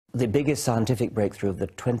the biggest scientific breakthrough of the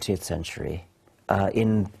 20th century.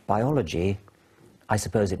 In biology, I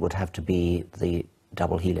suppose it would have to be the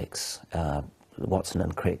double helix, Watson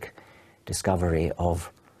and Crick discovery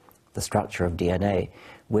of the structure of DNA,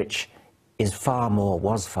 which was far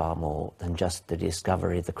more than just the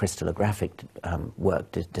discovery, the crystallographic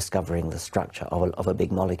work, discovering the structure of a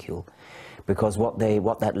big molecule. Because what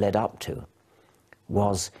that led up to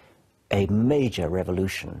was a major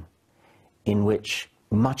revolution in which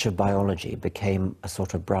much of biology became a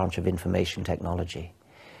sort of branch of information technology.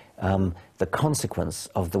 The consequence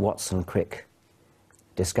of the Watson-Crick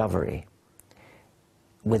discovery,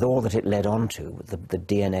 with all that it led on to, the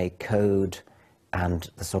DNA code and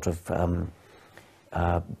the sort of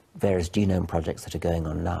various genome projects that are going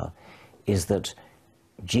on now, is that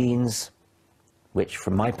genes, which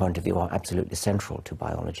from my point of view are absolutely central to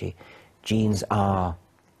biology, genes are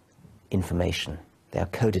information. They are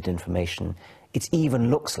coded information. It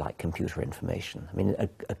even looks like computer information. I mean,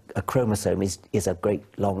 a chromosome is a great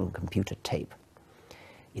long computer tape.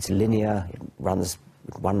 It's linear, it runs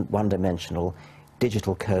one-dimensional,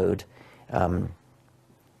 digital code.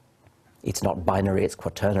 It's not binary, it's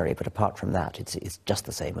quaternary, but apart from that, it's just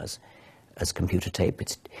the same as computer tape.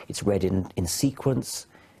 It's read in sequence.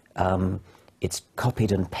 It's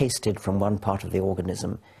copied and pasted from one part of the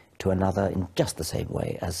organism to another in just the same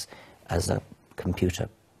way as a computer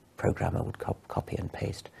programmer would copy and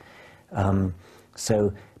paste.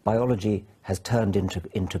 So biology has turned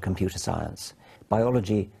into computer science.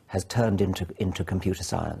 Biology has turned into computer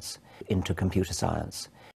science.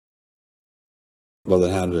 Well,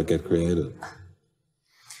 then how did it get created?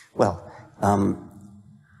 Well,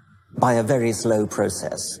 by a very slow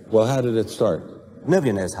process. Well, how did it start?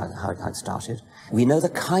 Nobody knows how it started. We know the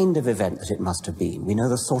kind of event that it must have been. We know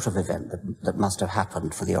the sort of event that must have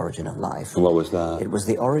happened for the origin of life. And what was that? It was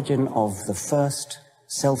the origin of the first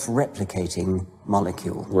self-replicating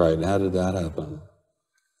molecule. Right, and how did that happen?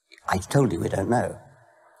 I told you we don't know.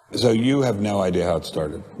 So you have no idea how it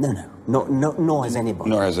started? No, nor has anybody.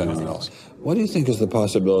 Nor has anyone else. What do you think is the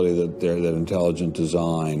possibility that intelligent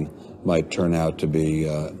design might turn out to be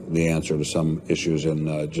the answer to some issues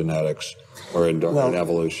in genetics or in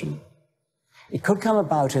evolution? It could come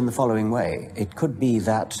about in the following way. It could be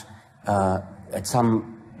that at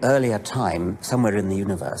some earlier time, somewhere in the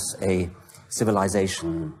universe, a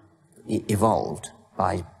civilization evolved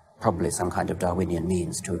by probably some kind of Darwinian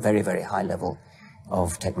means to a very, very high level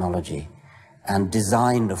of technology and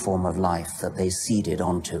designed a form of life that they seeded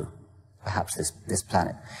onto perhaps this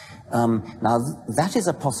planet. Now, that is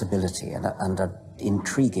a possibility and an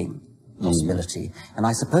intriguing possibility. And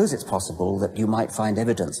I suppose it's possible that you might find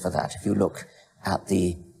evidence for that if you look at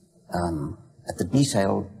the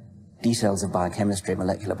details of biochemistry,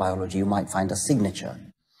 molecular biology. You might find a signature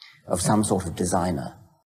of some sort of designer